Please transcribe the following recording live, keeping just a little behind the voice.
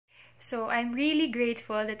So I'm really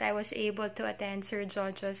grateful that I was able to attend Sir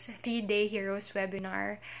Jojo's 3-day Heroes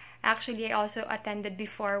webinar. Actually, I also attended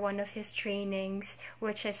before one of his trainings,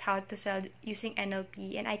 which is how to sell using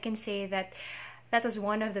NLP, and I can say that that was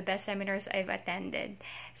one of the best seminars I've attended.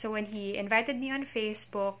 So when he invited me on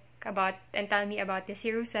Facebook and tell me about this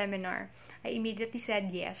hero seminar, I immediately said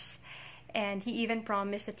yes. And he even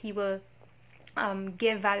promised that he will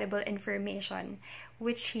give valuable information,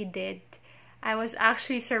 which he did. I was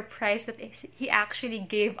actually surprised that he actually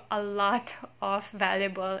gave a lot of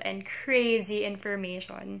valuable and crazy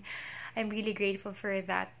information. I'm really grateful for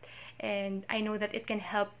that. And I know that it can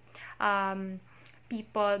help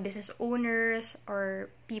people, business owners, or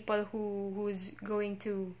people who's going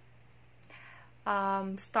to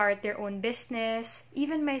start their own business.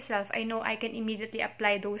 Even myself, I know I can immediately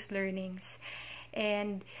apply those learnings.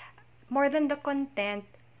 And more than the content,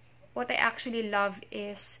 what I actually love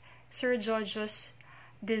is Sir Jojo's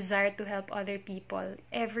desire to help other people.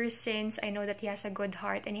 Ever since, I know that he has a good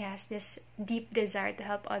heart and he has this deep desire to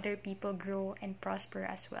help other people grow and prosper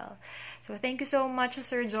as well. So thank you so much,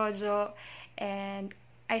 Sir Jojo, and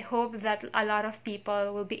I hope that a lot of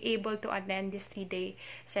people will be able to attend this 3-day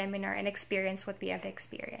seminar and experience what we have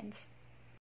experienced.